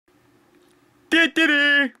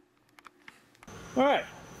Alright,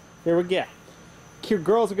 here we go.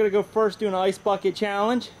 Girls are going to go first doing an ice bucket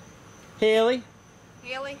challenge. Haley?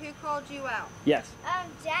 Haley, who called you out? Yes.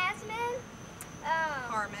 Jasmine.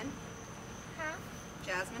 Harmon. Huh?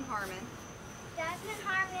 Jasmine Harmon. Jasmine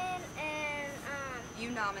Harmon and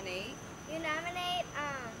You nominate. you nominate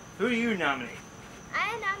Who do you nominate?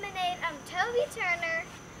 I nominate Toby Turner,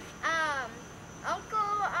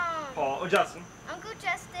 Justin. Uncle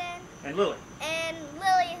Justin, And Lily. and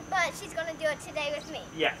Lily, but she's gonna do it today with me.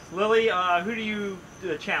 Yes. Lily, who do you do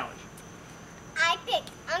the challenge? I picked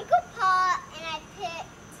Uncle Paul and I picked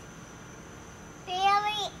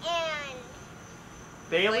Bailey and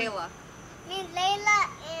Bailey? Layla. Layla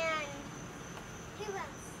and who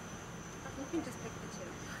else? You can just pick the two.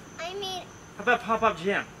 I mean, How about Pop-Up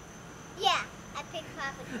Jim? yeah, I picked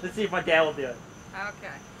Papa. Let's see if my dad will do it.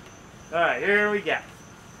 Okay. Alright, here we go.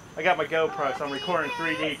 I got my GoPro, so I'm recording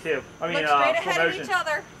 3D too. I mean, Look straight slow ahead of motion. each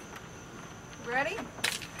other. Ready? Is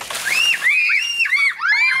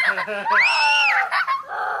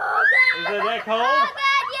it that cold? Oh,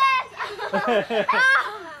 God, yes!